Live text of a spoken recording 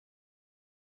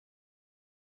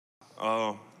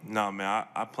No, man,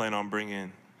 I plan on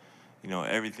bringing,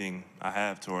 everything I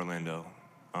have to Orlando.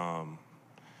 Um,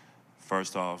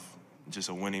 First off, just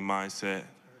a winning mindset,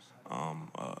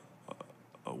 a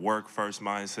work-first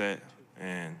mindset,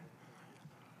 and,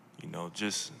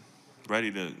 just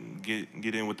ready to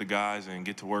get in with the guys and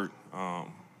get to work.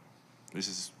 This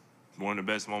is one of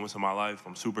the best moments of my life.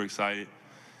 I'm super excited,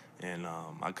 and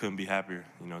I couldn't be happier,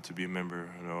 to be a member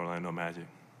of the Orlando Magic.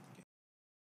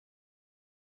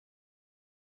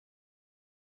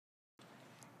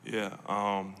 Yeah.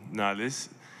 Nah, this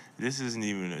isn't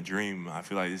even a dream. I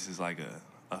feel like this is like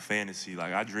a fantasy.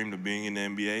 Like I dreamed of being in the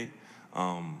NBA,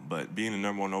 but being the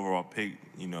number 1 overall pick,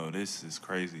 this is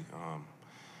crazy.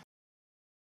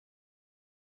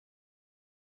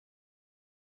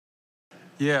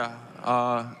 Yeah,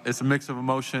 it's a mix of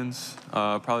emotions,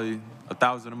 probably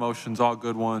 1,000 emotions, all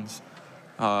good ones.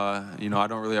 I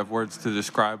don't really have words to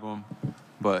describe them,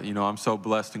 but I'm so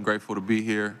blessed and grateful to be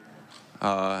here,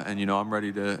 and I'm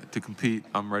ready to compete.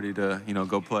 I'm ready to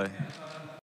go play.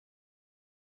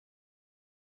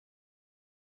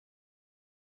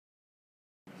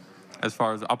 As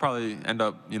far as I'll probably end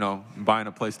up buying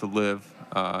a place to live.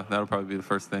 That'll probably be the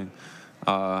first thing.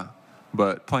 Uh,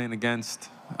 but playing against.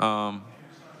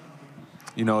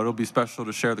 It'll be special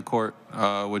to share the court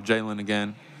with Jalen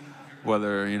again.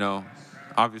 Whether,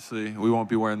 obviously we won't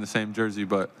be wearing the same jersey,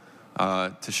 but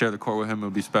to share the court with him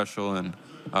will be special, and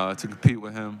to compete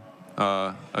with him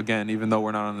again, even though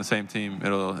we're not on the same team,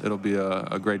 it'll be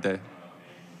a great day.